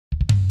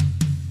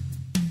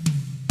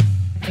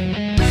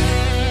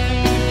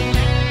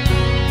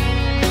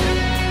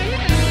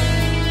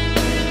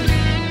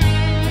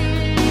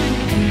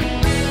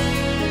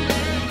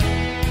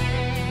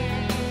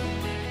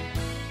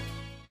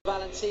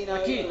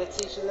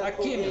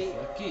Aqui, meu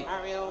filho, aqui.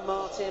 Ariel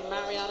Martin,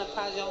 Mariana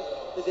Pajon,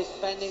 the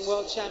defending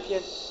world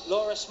champion,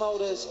 Laura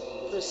Smulders,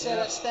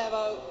 Priscilla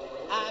Stevaux,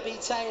 Abby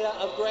Taylor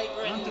of Great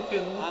Britain,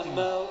 and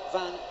Mel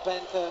van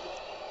Bentham.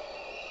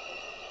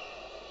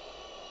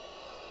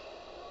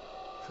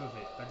 Deixa eu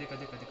ver,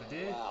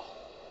 cadê? Wow,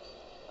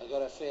 I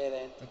got a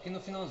feeling Aqui no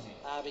finalzinho.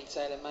 Abby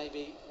Taylor may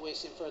be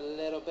wishing for a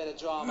little bit of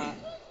drama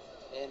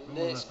in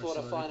this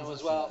quarter-final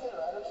as well.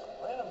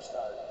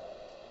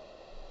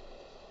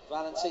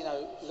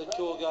 Valentino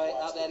Lecourgay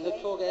out there.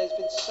 Lecourgay has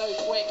been so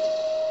quick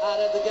out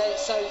of the gate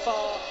so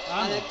far.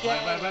 And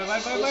again, moving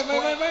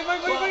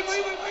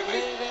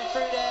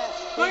through there.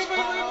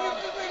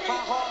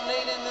 Pajon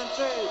leading them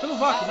through.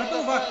 Out of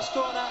the first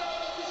corner.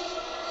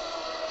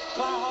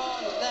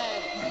 Pajon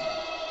then.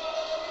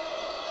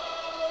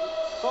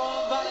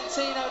 From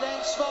Valentino,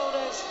 then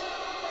Smulders.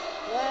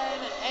 Then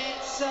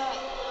it's the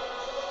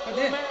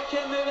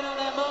American moving on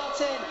there,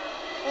 Martin.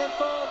 In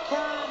for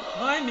Can.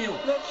 Vai, meu.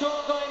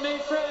 Lecourgay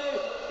move through.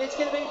 It's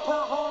going to be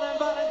Pajon and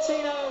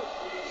Valentino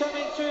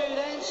coming through.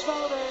 Then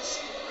Smulders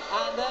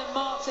and then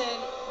Martin.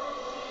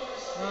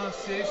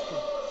 Sexto.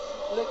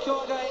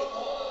 Lecourgay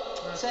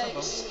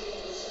takes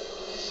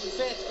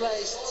 5th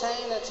place.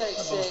 Taylor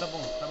takes 6th. Tá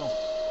bom.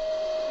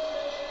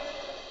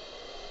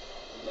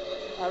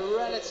 A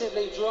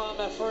relatively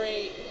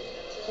drama-free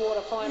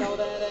quarter-final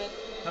there then.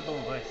 Tá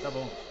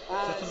bom.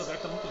 Sexto lugar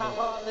tá muito bom.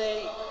 Pajon,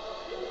 the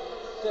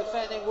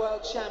defending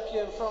world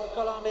champion from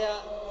Colombia,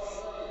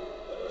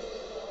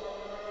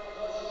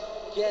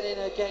 getting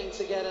her game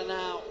together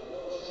now.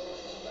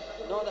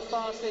 Not the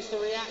fastest to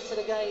react to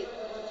the gate,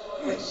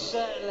 but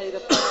certainly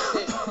the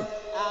fastest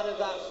out of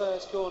that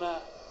first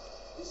corner.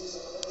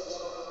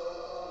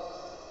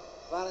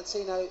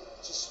 Valentino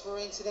just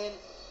sprinted in.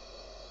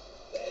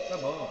 Tá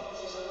bom.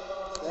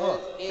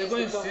 Pegou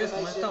em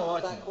sexto, mas tá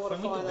ótimo. Foi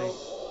muito bem.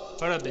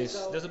 Parabéns.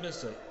 Deus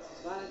abençoe.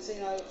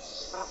 Valentino,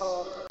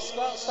 Pajon,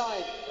 Squel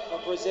Stein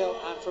of Brazil,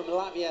 and from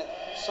Latvia,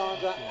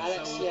 Sandra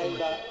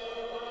Alexieva.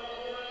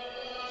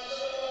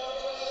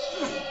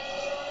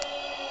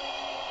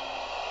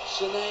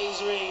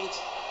 Sinead Reid.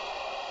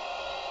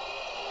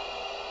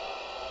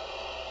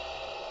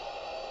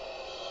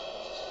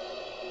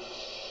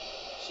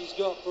 She's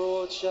got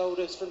broad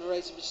shoulders from the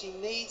racing, but she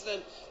needs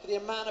them for the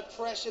amount of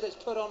pressure that's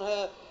put on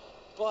her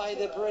by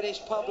the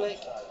British public.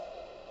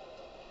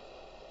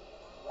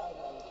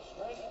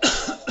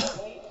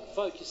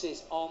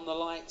 Focuses on the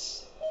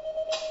lights.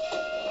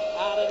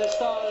 Out of the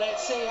start,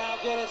 let's see how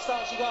good a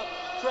start she got.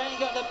 Crane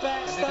got the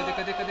best start,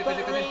 but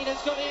Reid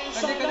has got the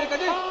inside.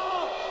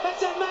 Oh,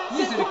 that's a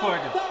massive one.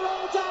 They're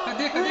all down.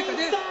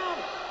 Reid's down.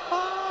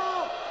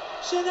 Oh,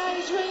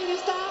 Sinead Reid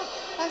is down,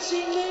 and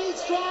she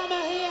needs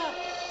drama here.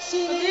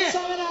 She needs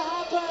something to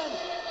happen,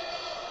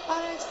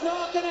 and it's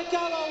not going to go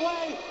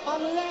away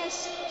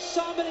unless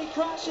somebody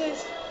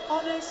crashes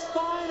on this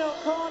final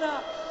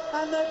corner,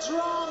 and the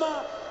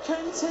drama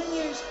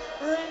continues.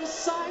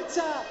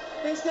 Rimsider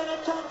is going to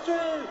come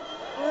through.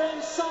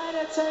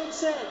 Rimsider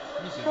takes it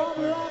from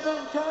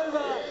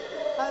Labankova,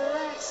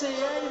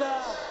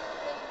 Alexieva,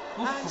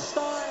 and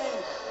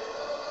Stein.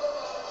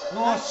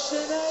 Nossa!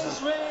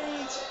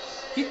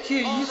 Que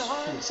é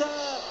isso?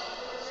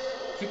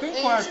 Ficou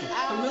em quarto.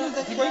 Pelo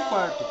menos ficou em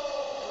quarto.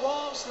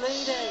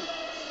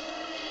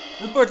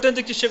 O importante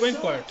é que chegou em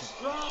quarto.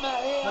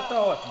 Mas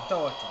tá ótimo.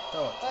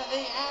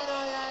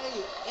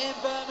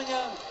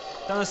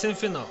 Tá na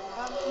semifinal.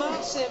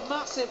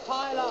 Massive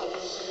pile up.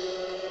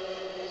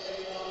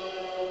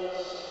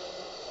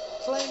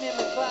 Flaming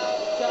McLeod,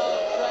 Carl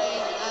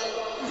Crane, and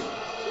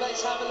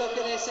let's have a look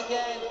at this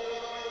again.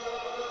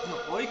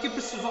 Olha o que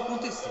precisou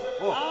acontecer.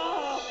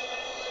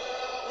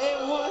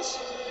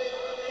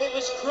 It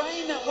was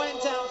Crane that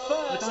went down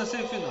first. Tá na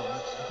semifinal.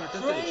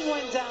 Crane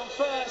went down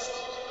first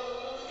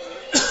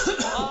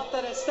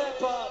after the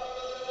step up.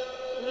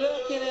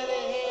 Looking at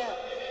it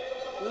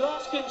here,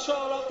 lost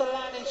control of the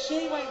landing.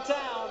 She went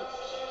down,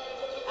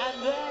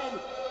 and then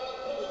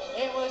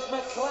it was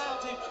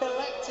McLeod who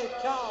collected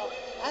Carl,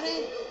 and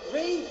then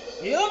Reid.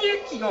 Eu vi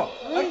aqui, ó.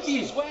 Aqui.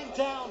 Just went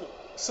down.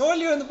 Só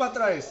olhando para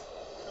trás.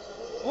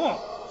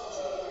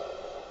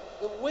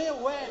 The wheel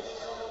went.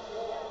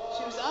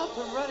 She was up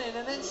and running,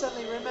 and then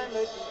suddenly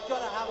remembered you've got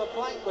to have a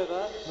plank with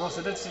her.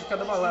 Nossa, deve ter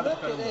ficado abalado.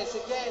 Look at this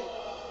again.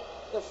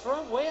 The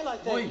front wheel, I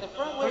think. The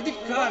front wheel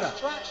lost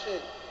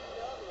traction.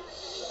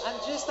 And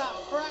just that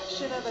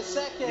fraction of a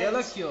second. E ela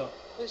aqui, ó.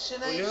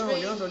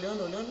 Olhando.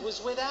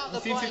 Was without the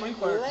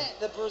plank, let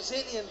the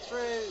Brazilian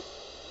through.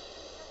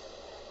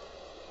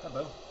 Tá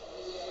bom.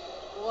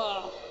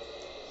 Wow.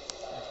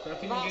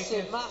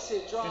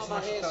 Massive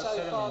drama here so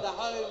far. The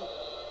home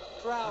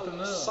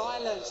crowd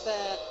silence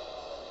there.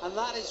 And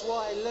that is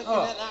why, looking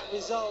at that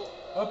result,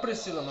 ó,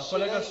 Priscilla, uma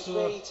colega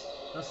sua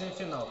na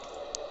semifinal.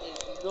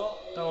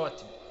 Tá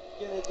ótimo.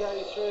 Gonna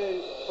go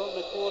through from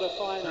the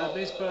quarter-final.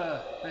 Parabéns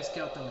pra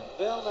Squel também.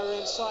 Vilma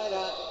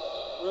Rimsider,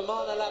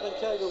 Romana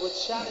Labankova were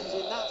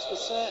challenging, that's for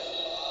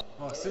certain.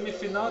 Ó,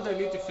 semifinal da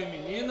Elite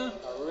Feminina.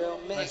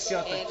 A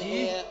Squel tá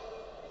aqui.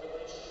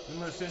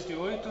 Número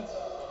 108.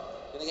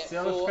 Se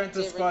ela ficar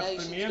entre os 4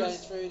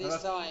 primeiros,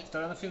 ela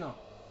estará na final.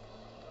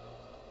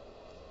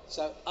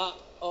 So up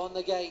on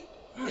the gate,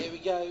 here we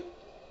go.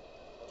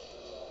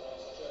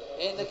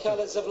 In the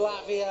colours of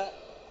Latvia,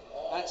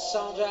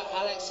 Alexandra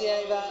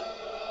Alexieva.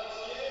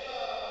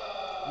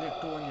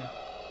 Letônia.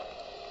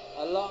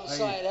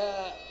 Alongside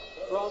her,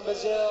 from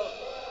Brazil,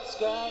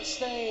 Squel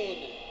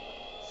Stein.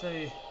 Isso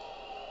aí.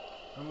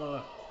 Vamos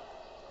lá.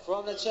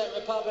 From the Czech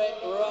Republic,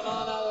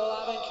 Romana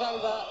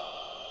Lavenkova.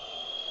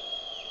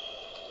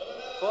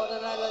 For the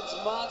Netherlands,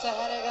 Marta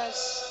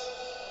Hedegas.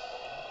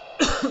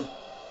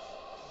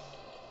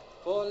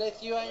 For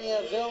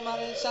Lithuania, Vilma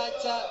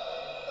Insaita.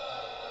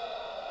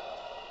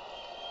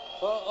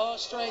 For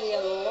Australia,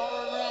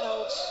 Lauren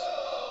Reynolds.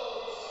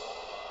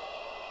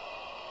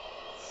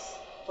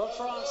 For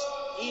France,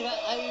 Eva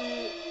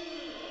Ayew.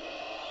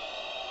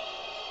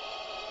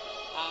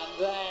 And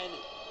then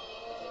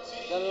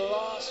the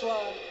last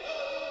one.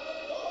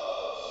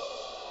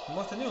 Não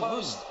mostra nem o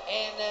ano.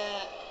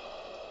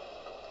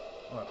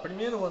 Ó,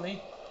 primeiro ano,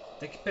 hein?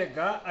 Tem que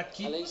pegar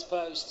aqui,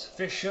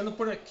 fechando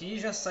por aqui,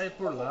 já sai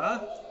por lá.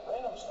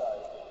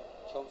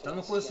 Tá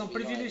numa posição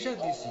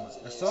privilegiadíssima.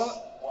 É só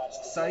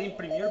sair em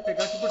primeiro e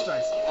pegar aqui por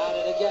trás.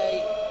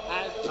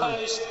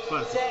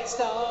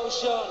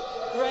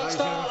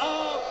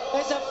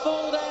 There's a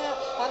fall there,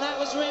 and that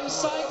was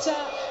Rimsaita,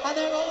 and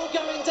they're all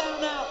going down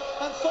now,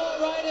 and 4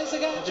 riders are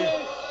going through,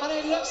 and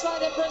it looks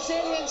like the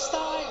Brazilian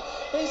Stein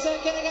is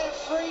going to get a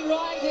free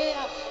ride here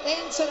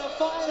into the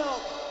final.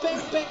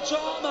 Big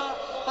drama,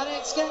 and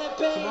it's going to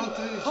be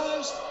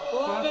post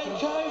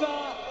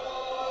Lavenkova.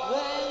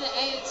 Then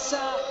it's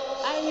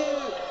Ayew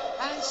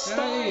and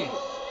Stein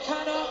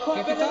cannot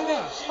quite believe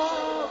it.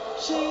 Oh,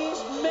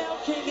 she's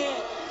milking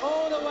it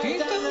all the way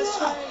down the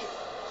straight.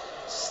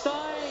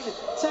 Stein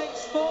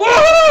takes 4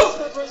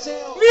 for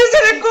Brazil.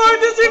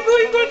 Misericórdia,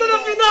 Segui tá na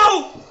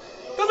final!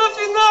 Tá na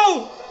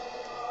final!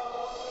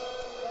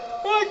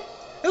 Ai,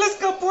 ela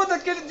escapou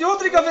de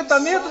outro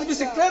engavetamento de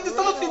bicicleta e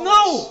está na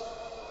final!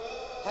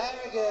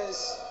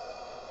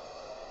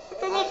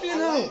 Está na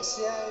final!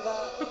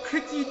 Eu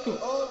acredito!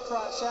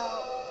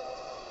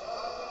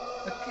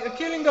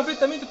 Aquele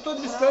engavetamento todo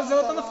de bicicletas,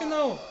 ela está na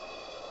final!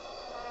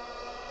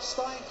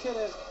 Stein could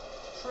have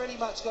pretty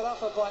much got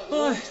off her bike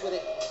with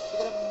it. She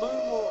could have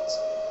moonwalked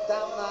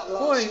down that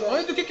last straight.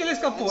 Olha do que ela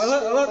escapou.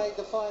 Ela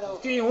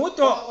fiquei em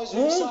outro, ó. 1,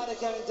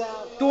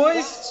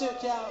 2,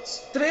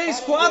 3,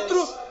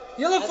 4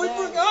 e ela foi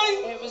por...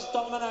 Ai!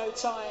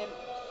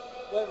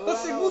 A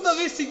segunda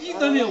vez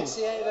seguida, meu.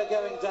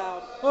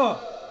 Ó,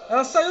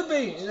 ela saiu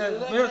bem.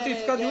 Melhor ter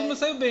ficado em última,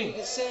 saiu bem.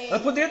 Ela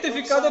poderia ter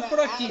ficado por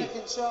aqui.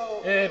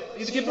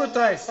 E daqui por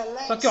trás.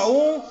 Só que ó,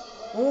 1,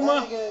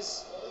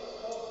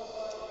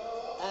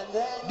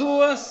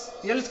 2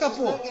 e ela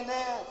escapou.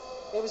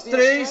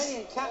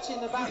 3,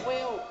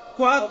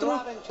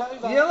 4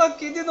 e ela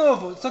aqui de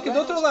novo, só que do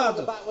outro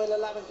lado.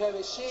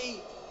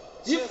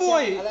 E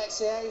foi.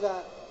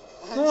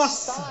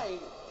 Nossa,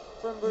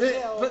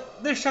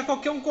 deixar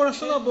qualquer um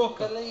coração na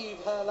boca.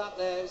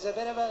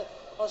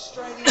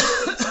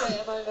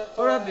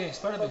 Parabéns,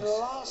 parabéns.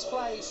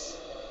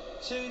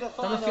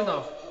 Tá no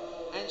final.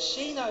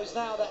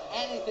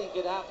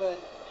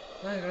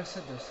 Ai, graças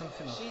a Deus, tá no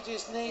final.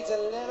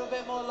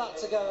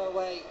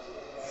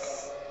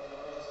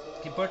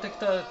 O que importa é que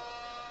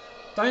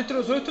tá entre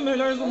os 8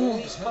 melhores do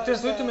mundo. Entre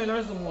as 8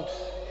 melhores do mundo.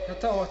 Já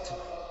tá ótimo.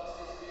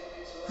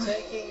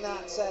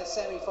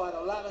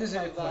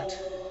 Misericórdia.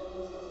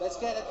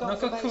 Não,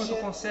 qualquer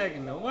um consegue,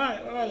 meu.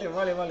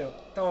 Valeu.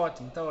 Tá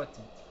ótimo.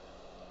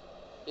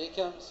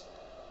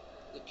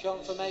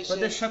 Pra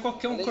deixar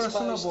qualquer um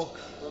coração na boca.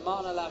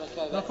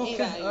 Não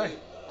qualquer... Ai.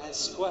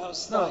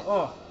 Não,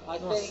 ó.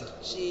 Nossa.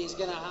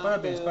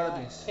 Parabéns.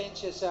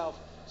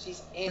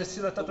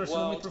 Priscilla tá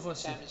torcendo muito por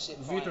você.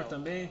 O Victor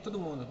também, todo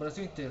mundo, o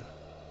Brasil inteiro.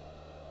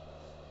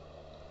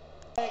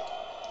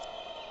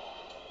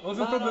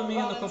 Houve um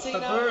probleminha no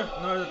computador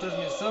na hora da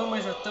transmissão,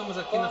 mas já estamos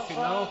aqui na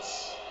final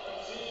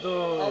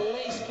do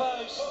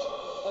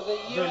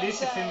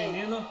Elite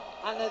Feminino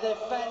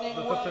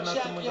do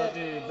Campeonato Mundial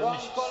de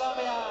BMX.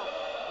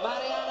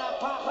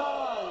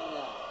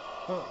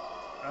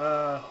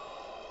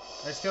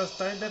 A Squel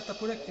Stein deve estar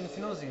por aqui no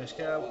finalzinho, acho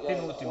que é o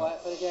penúltimo.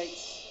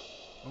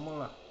 Vamos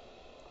lá.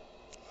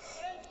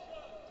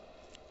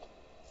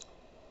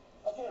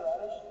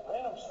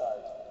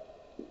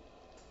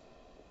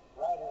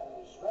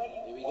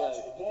 Here we go.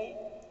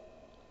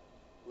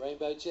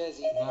 Rainbow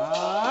jersey.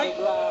 Vai!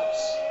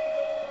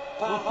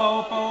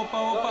 Opa!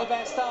 Got the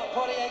best start.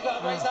 Poitier got a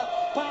great start.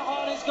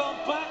 Pahon has gone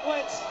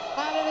backwards.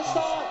 Out of the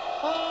start.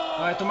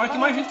 Vai, tomara que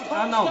mais gente...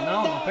 Ah, não,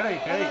 peraí.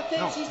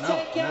 Não,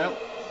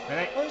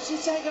 peraí. Who's she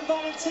taken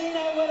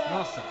Valentino with her?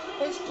 Nossa.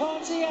 It's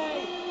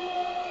Poitier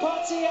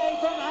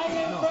from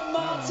Ayew from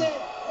Martin.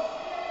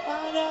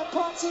 And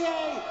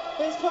Poitier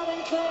is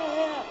putting clear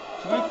here.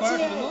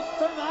 Poitier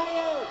from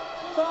Ayew.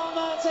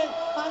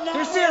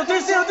 Terceiro!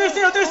 Por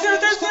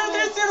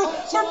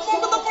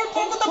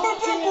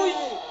pouco!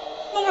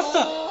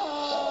 Nossa!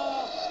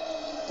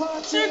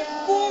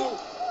 Chegou!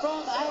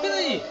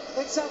 Peraí.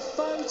 It's a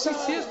photo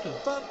Insisto.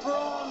 for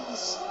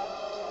bronze.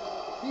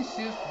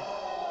 Insisto.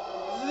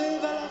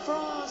 Viva la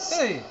France.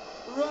 Peraí.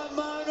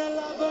 Ramona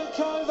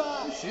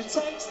Labankova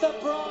takes the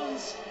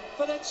bronze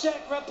for the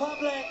Czech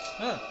Republic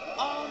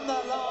on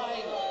the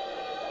line.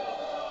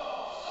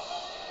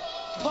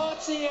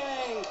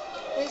 Poitier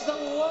is the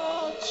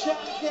world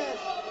champion.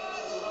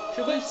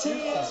 The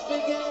tears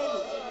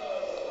begin.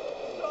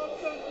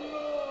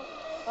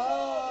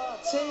 Oh,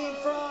 Team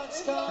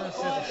France can't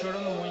quite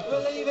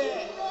believe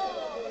it.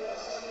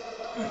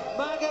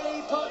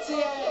 Magalie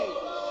Poitier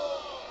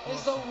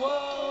is the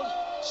world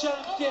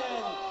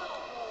champion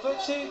for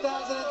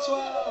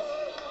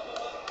 2012.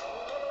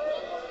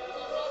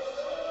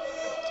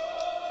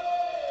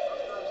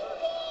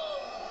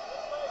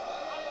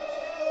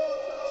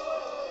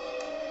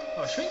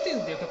 Deixa eu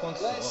entender o que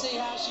aconteceu.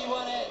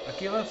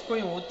 Aqui ela ficou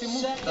em último,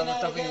 ela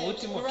estava em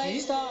último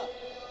aqui.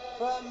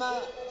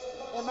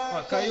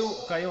 Ó,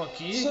 caiu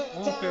aqui,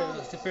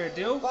 se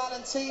perdeu.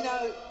 Aqui,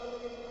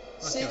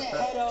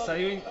 ó,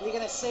 saiu em... Tô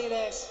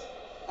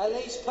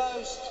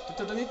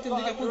tentando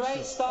entender o que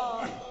aconteceu.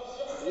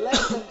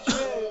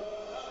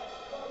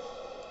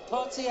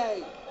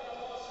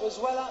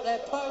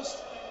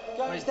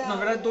 Mas, na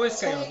verdade, dois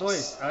caíram,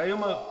 dois. Aí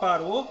uma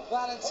parou,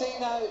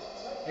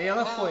 aí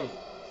ela foi.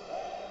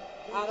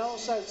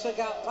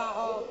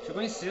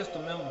 Chegou em sexto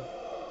mesmo.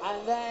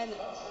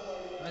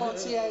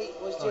 Mas,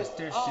 ó,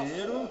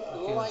 terceiro,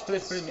 aqui, os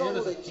três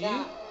primeiros aqui.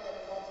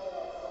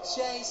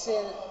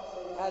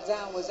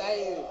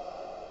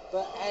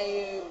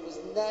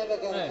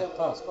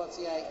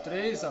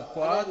 Três a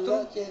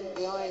quatro.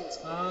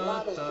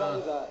 Ah,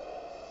 tá.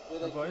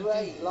 Agora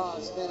entendi.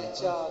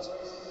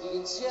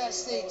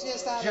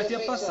 Já tinha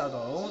passado,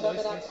 ó. 1,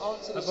 2,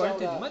 3. Agora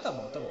entendi, mas tá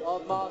bom, tá bom.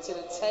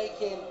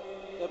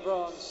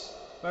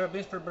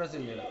 Parabéns para a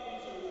brasileira.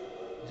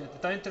 Já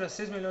tá entre as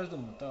 6 melhores do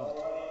mundo, tá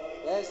ótimo.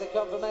 Ó,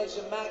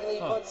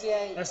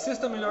 é a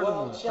sexta melhor do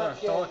mundo, tá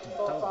ótimo,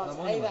 tá bom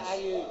demais.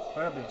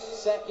 Parabéns.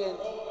 Você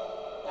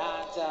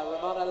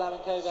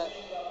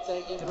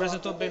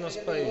representou bem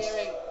nosso país.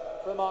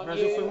 O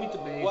Brasil foi muito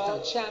bem,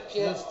 então se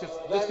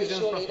Deus quiser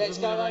nos próximos 2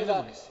 melhores ainda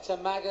mais.